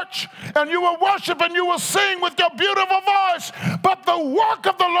church and you will worship and you will sing with your beautiful voice, but the work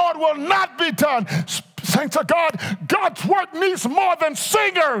of the Lord will not be done. Saints of God, God's work needs more than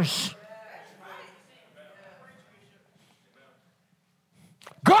singers.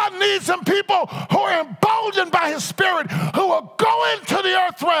 God needs some people who are emboldened by His Spirit, who will go into the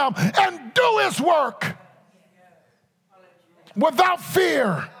earth realm and do His work without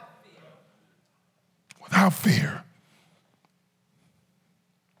fear. Without fear.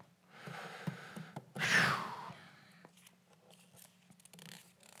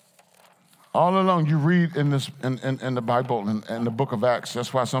 All along, you read in the Bible, in the book of Acts.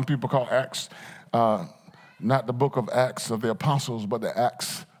 That's why some people call Acts not the book of Acts of the apostles, but the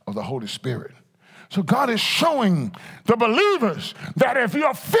Acts of the Holy Spirit. So God is showing the believers that if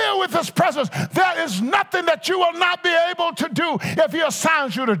you're filled with His presence, there is nothing that you will not be able to do if He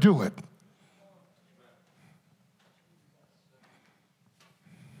assigns you to do it.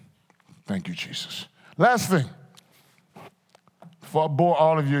 Thank you, Jesus. Last thing, before I bore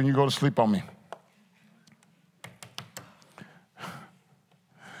all of you and you go to sleep on me.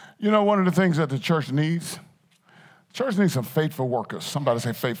 You know, one of the things that the church needs some faithful workers. Somebody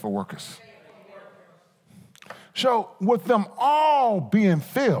say faithful workers. So with them all being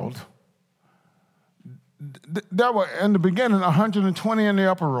filled, there were in the beginning 120 in the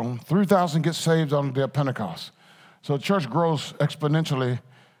upper room, 3,000 get saved on the day of Pentecost. So the church grows exponentially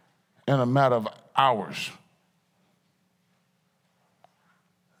in a matter of hours.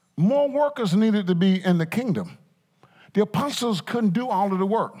 More workers needed to be in the kingdom. The apostles couldn't do all of the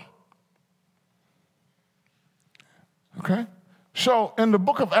work. Okay? So in the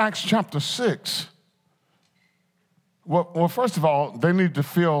book of Acts chapter 6, well, first of all, they need to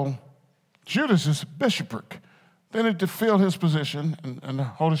fill Judas's bishopric. They need to fill his position, and the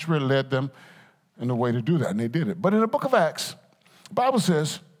Holy Spirit led them in the way to do that, and they did it. But in the book of Acts, the Bible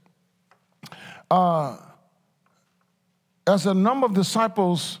says, as the number of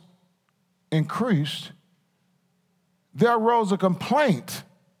disciples increased, there arose a complaint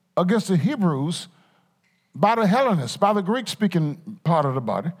against the Hebrews by the Hellenists, by the Greek-speaking part of the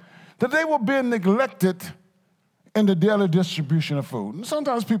body, that they were being neglected in the daily distribution of food. And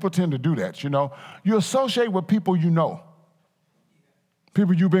sometimes people tend to do that, you know. You associate with people you know.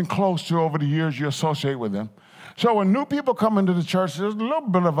 People you've been close to over the years, you associate with them. So when new people come into the church, there's a little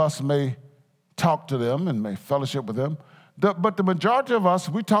bit of us may talk to them and may fellowship with them. But the majority of us,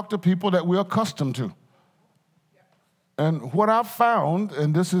 we talk to people that we're accustomed to. And what I've found,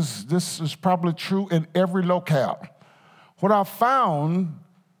 and this is probably true in every locale, what I've found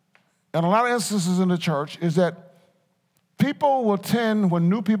in a lot of instances in the church is that people will tend, when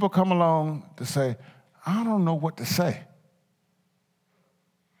new people come along, to say, I don't know what to say.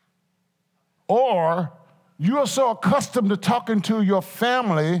 Or you are so accustomed to talking to your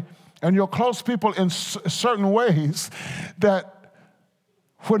family and your close people in certain ways that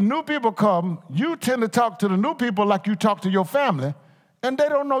when new people come, you tend to talk to the new people like you talk to your family, and they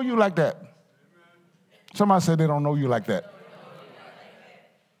don't know you like that. Somebody say they don't know you like that.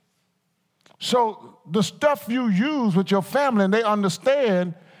 So the stuff you use with your family and they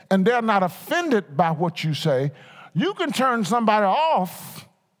understand and they're not offended by what you say, you can turn somebody off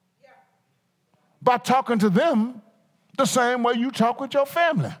by talking to them the same way you talk with your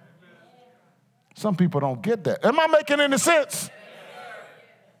family. Some people don't get that. Am I making any sense?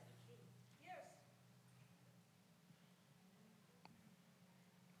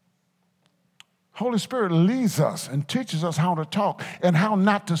 Holy Spirit leads us and teaches us how to talk and how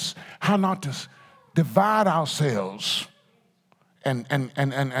not to divide ourselves and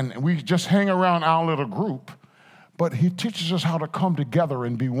we just hang around our little group, but He teaches us how to come together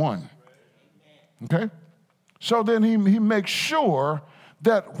and be one. Okay? So then he makes sure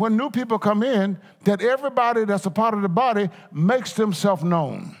that when new people come in, that everybody that's a part of the body makes themselves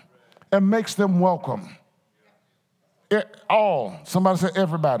known and makes them welcome. All. Somebody say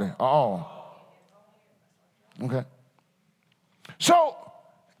everybody. All. Okay. So,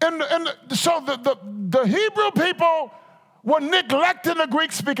 the Hebrew people were neglecting the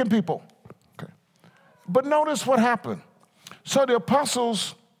Greek-speaking people. but notice what happened. So the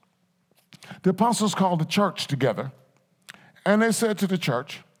apostles called the church together, and they said to the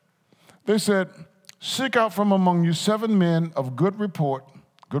church, they said, seek out from among you 7 men of good report,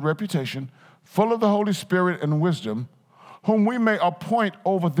 good reputation, full of the Holy Spirit and wisdom, whom we may appoint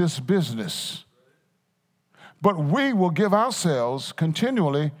over this business. But we will give ourselves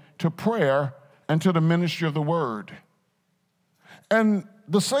continually to prayer and to the ministry of the word. And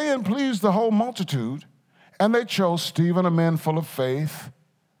the saying pleased the whole multitude, and they chose Stephen, a man full of faith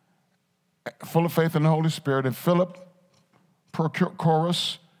in the Holy Spirit, and Philip,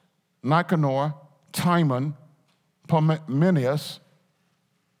 Prochorus, Nicanor, Timon, Parmenius,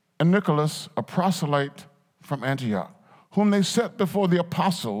 and Nicholas, a proselyte from Antioch, whom they set before the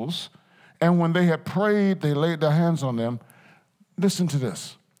apostles, and when they had prayed, they laid their hands on them. Listen to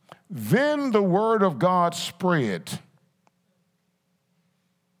this. Then the word of God spread,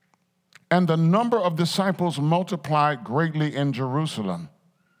 and the number of disciples multiplied greatly in Jerusalem,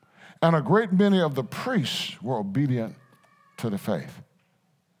 and a great many of the priests were obedient to the faith.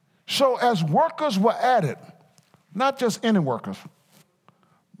 So as workers were added, not just any workers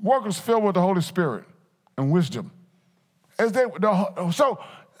filled with the Holy Spirit and wisdom. So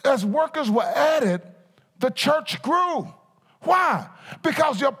as workers were added, the church grew. Why?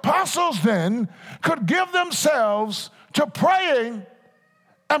 Because the apostles then could give themselves to praying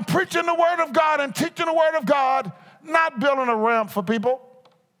and preaching the word of God and teaching the word of God, not building a ramp for people,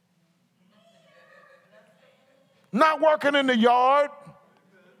 not working in the yard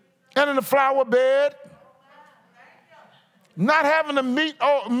and in the flower bed, not having to meet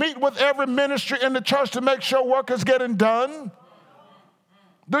with every ministry in the church to make sure work is getting done.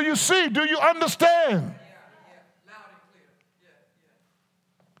 Do you see? Do you understand?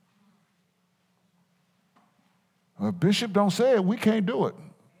 Well, Bishop don't say it, we can't do it.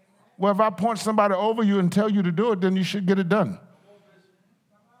 Well, if I point somebody over you and tell you to do it, then you should get it done.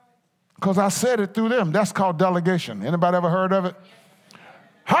 Because I said it through them. That's called delegation. Anybody ever heard of it?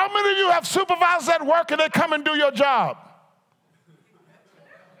 How many of you have supervisors at work and they come and do your job?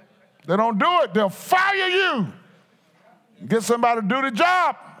 They don't do it. They'll fire you. Get somebody to do the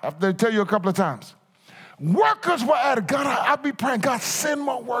job after they tell you a couple of times. Workers were added. God, I'll be praying, God, send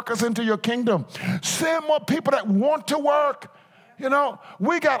more workers into your kingdom. Send more people that want to work. You know,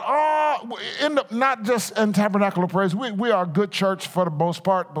 we got not just in Tabernacle of Praise. We are a good church for the most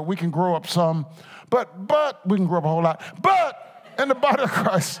part, but we can grow up some. But we can grow up a whole lot. But in the body of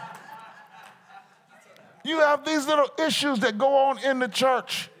Christ, you have these little issues that go on in the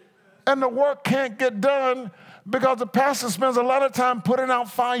church, and the work can't get done because the pastor spends a lot of time putting out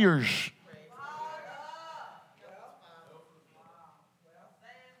fires.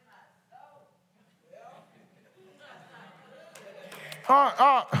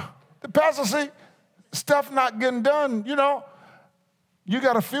 The pastor see stuff not getting done, you know. You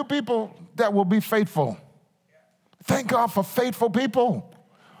got a few people that will be faithful. Thank God for faithful people.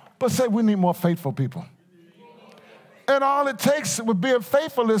 But say we need more faithful people. And all it takes with being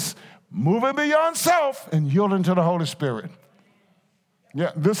faithful is moving beyond self and yielding to the Holy Spirit.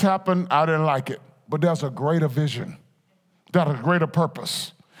 Yeah, this happened, I didn't like it. But there's a greater vision. There's a greater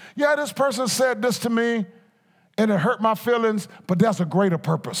purpose. Yeah, this person said this to me, and it hurt my feelings, but there's a greater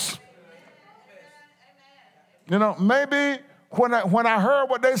purpose. You know, maybe when I heard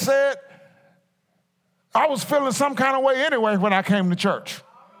what they said, I was feeling some kind of way anyway when I came to church.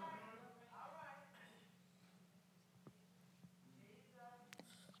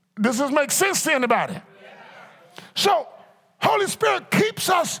 Does this make sense to anybody? So, Holy Spirit keeps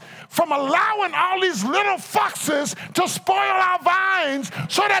us from allowing all these little foxes to spoil our vines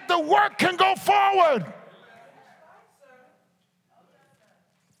so that the work can go forward.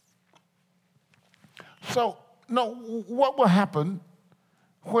 So, no, what will happen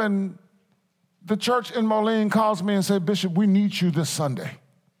when the church in Moline calls me and says, Bishop, we need you this Sunday.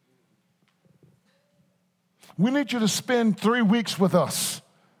 We need you to spend 3 weeks with us.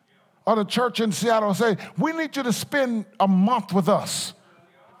 Or the church in Seattle say, we need you to spend a month with us.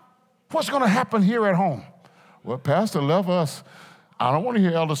 What's going to happen here at home? Well, Pastor, love us. I don't want to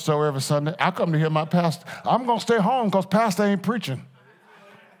hear Elder Stowe every Sunday. I come to hear my pastor. I'm going to stay home because Pastor ain't preaching.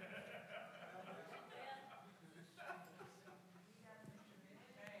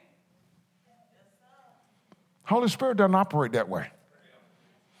 Holy Spirit doesn't operate that way.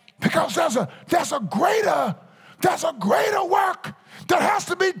 Because there's a greater work that has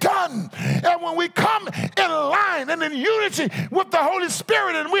to be done. And when we come in line and in unity with the Holy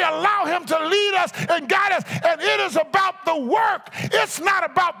Spirit and we allow him to lead us and guide us, and it is about the work. It's not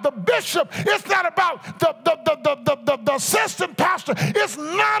about the bishop. It's not about the assistant pastor. It's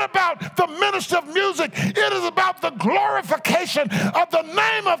not about the minister of music. It is about the glorification of the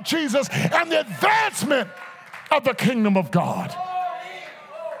name of Jesus and the advancement of the kingdom of God.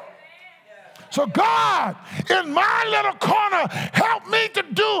 So God, in my little corner, help me to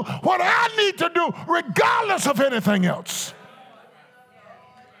do what I need to do regardless of anything else.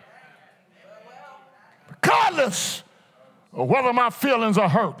 Regardless of whether my feelings are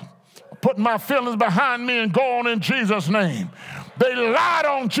hurt. Putting my feelings behind me and go on in Jesus' name. They lied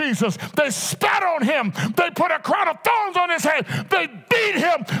on Jesus. They spat on him. They put a crown of thorns on his head. They beat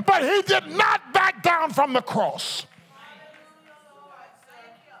him, but he did not back down from the cross.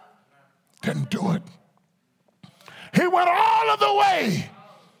 Didn't do it. He went all of the way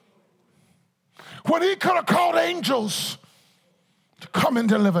when he could have called angels to come and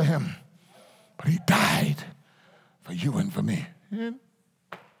deliver him. But he died for you and for me. And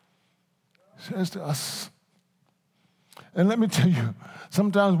says to us, and let me tell you,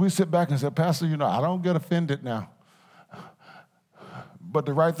 sometimes we sit back and say, Pastor, I don't get offended now. But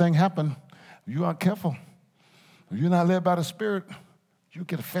the right thing happened. If you aren't careful, if you're not led by the Spirit, you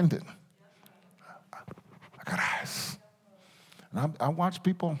get offended. I got eyes. And I watch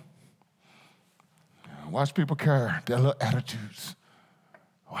people carry their little attitudes.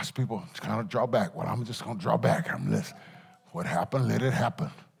 I watch people kind of draw back. Well, I'm just going to draw back. What happened, let it happen.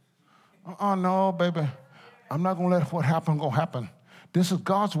 No, baby. I'm not going to let what happened go happen. This is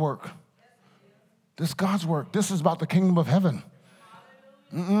God's work. This is God's work. This is about the kingdom of heaven.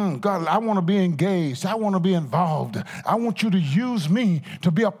 God, I want to be engaged. I want to be involved. I want you to use me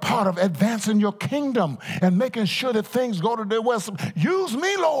to be a part of advancing your kingdom and making sure that things go to their way. Use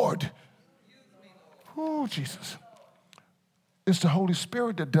me, Lord. Oh, Jesus. It's the Holy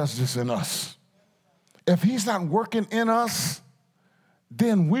Spirit that does this in us. If he's not working in us,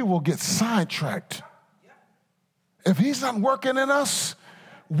 then we will get sidetracked. If he's not working in us,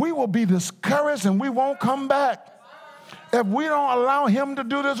 we will be discouraged and we won't come back. If we don't allow him to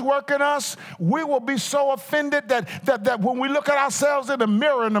do this work in us, we will be so offended that when we look at ourselves in the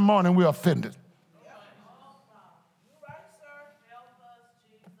mirror in the morning, we're offended.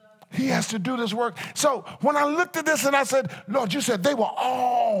 He has to do this work. So when I looked at this and I said, Lord, you said they were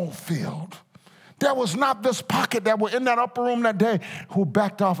all filled. There was not this pocket that were in that upper room that day who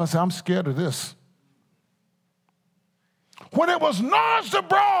backed off and said, I'm scared of this. When it was noised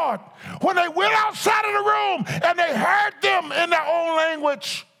abroad, when they went outside of the room and they heard them in their own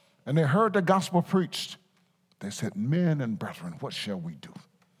language and they heard the gospel preached, they said, men and brethren, what shall we do?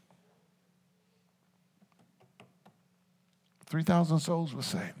 3,000 souls were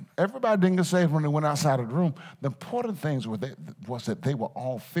saved. Everybody didn't get saved when they went outside of the room. The important things was that they were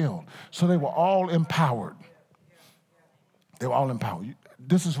all filled. So they were all empowered. They were all empowered.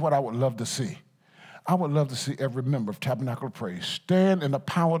 This is what I would love to see. I would love to see every member of Tabernacle of Praise stand in the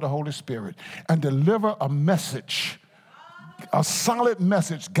power of the Holy Spirit and deliver a message, a solid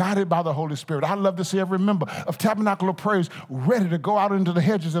message guided by the Holy Spirit. I'd love to see every member of Tabernacle of Praise ready to go out into the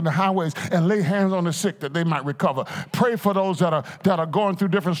hedges and the highways and lay hands on the sick that they might recover. Pray for those that are going through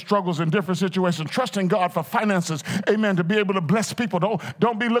different struggles and different situations, trusting God for finances, amen, to be able to bless people.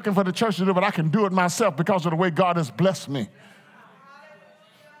 Don't be looking for the church to do it, but I can do it myself because of the way God has blessed me.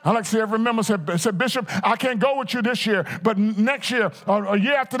 I like to see every member say, Bishop, I can't go with you this year, but next year or a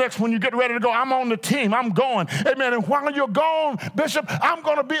year after next, when you get ready to go, I'm on the team. I'm going. Amen. And while you're gone, Bishop, I'm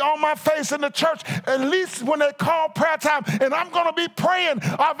going to be on my face in the church, at least when they call prayer time, and I'm going to be praying.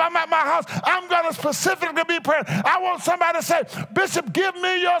 Or if I'm at my house, I'm going to specifically be praying. I want somebody to say, Bishop, give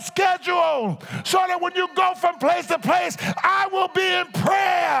me your schedule so that when you go from place to place, I will be in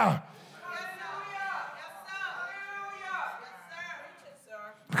prayer.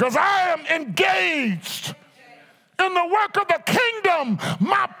 Because I am engaged in the work of the kingdom.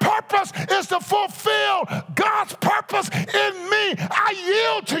 My purpose is to fulfill God's purpose in me.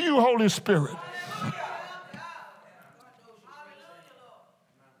 I yield to you, Holy Spirit.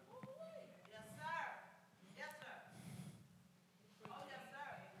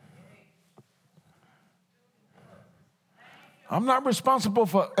 I'm not responsible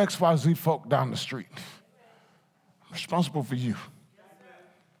for XYZ folk down the street. I'm responsible for you.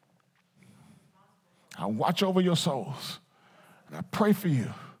 I watch over your souls, and I pray for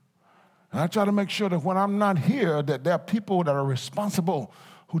you. And I try to make sure that when I'm not here, that there are people that are responsible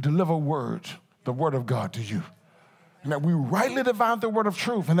who deliver words, the word of God to you. And that we rightly divide the word of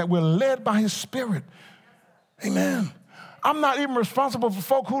truth, and that we're led by his Spirit. Amen. I'm not even responsible for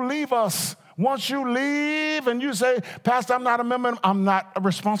folk who leave us. Once you leave and you say, Pastor, I'm not a member, I'm not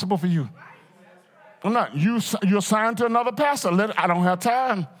responsible for you. I'm not. You're assigned to another pastor. I don't have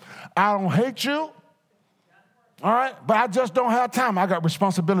time. I don't hate you. All right? But I just don't have time. I got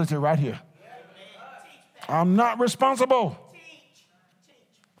responsibility right here. I'm not responsible.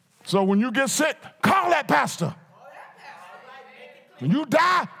 So when you get sick, call that pastor. When you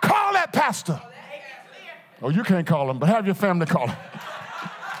die, call that pastor. Oh, you can't call him, but have your family call him.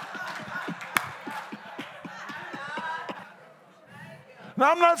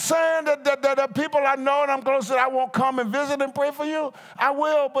 Now, I'm not saying that the people I know and I'm close to, I won't come and visit and pray for you. I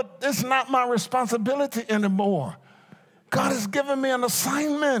will, but it's not my responsibility anymore. God has given me an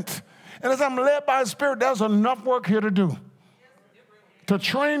assignment. And as I'm led by His Spirit, there's enough work here to do to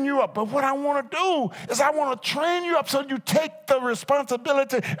train you up. But what I want to do is I want to train you up so you take the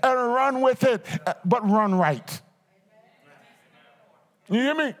responsibility and run with it, but run right. You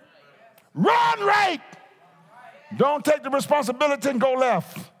hear me? Run right. Don't take the responsibility and go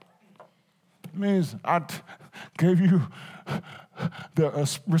left. It means I gave you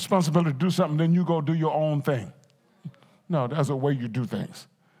the responsibility to do something, then you go do your own thing. No, that's a way you do things.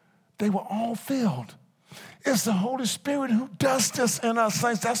 They were all filled. It's the Holy Spirit who does this in us,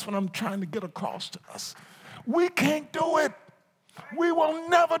 saints. That's what I'm trying to get across to us. We can't do it. We will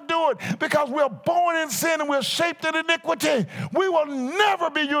never do it because we're born in sin and we're shaped in iniquity. We will never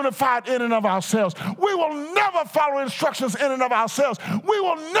be unified in and of ourselves. We will never follow instructions in and of ourselves. We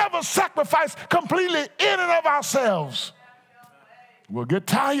will never sacrifice completely in and of ourselves. We'll get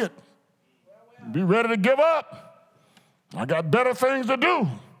tired. Be ready to give up. I got better things to do.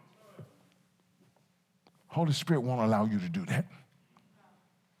 Holy Spirit won't allow you to do that.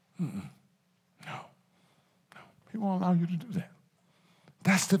 No. He won't allow you to do that.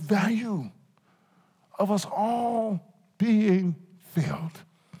 That's the value of us all being filled.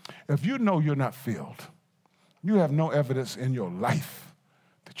 If you know you're not filled, you have no evidence in your life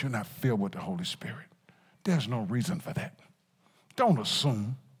that you're not filled with the Holy Spirit. There's no reason for that. Don't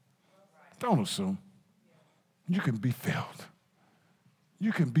assume. Don't assume. You can be filled.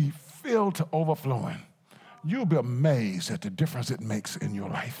 You can be filled to overflowing. You'll be amazed at the difference it makes in your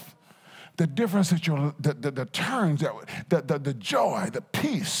life. The difference that the turns, the joy, the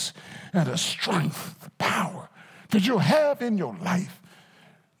peace, and the strength, the power that you have in your life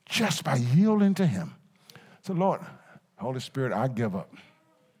just by yielding to Him. So, Lord, Holy Spirit, I give up.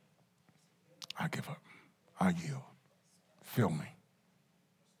 I give up. I yield. Fill me.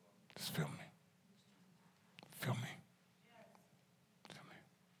 Just fill me. Fill me. Fill me.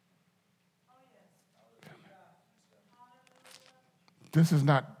 Fill me. This is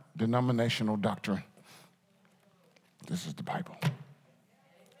not denominational doctrine. This is the Bible.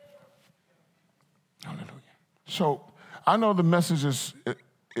 Hallelujah. So I know the message is,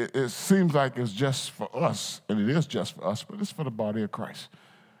 it seems like it's just for us, and it is just for us, but it's for the body of Christ.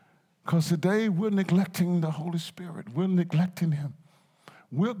 Because today we're neglecting the Holy Spirit. We're neglecting Him.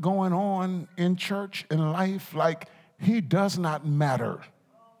 We're going on in church and life like He does not matter.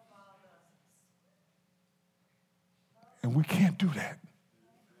 And we can't do that.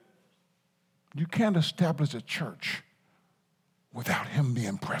 You can't establish a church without Him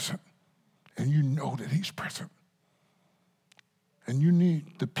being present. And you know that He's present. And you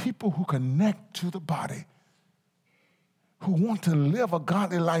need the people who connect to the body, who want to live a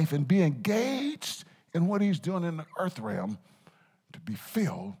godly life and be engaged in what He's doing in the earth realm, to be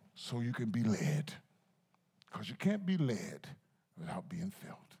filled so you can be led. Because you can't be led without being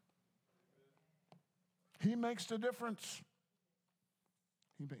filled. He makes the difference.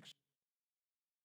 He makes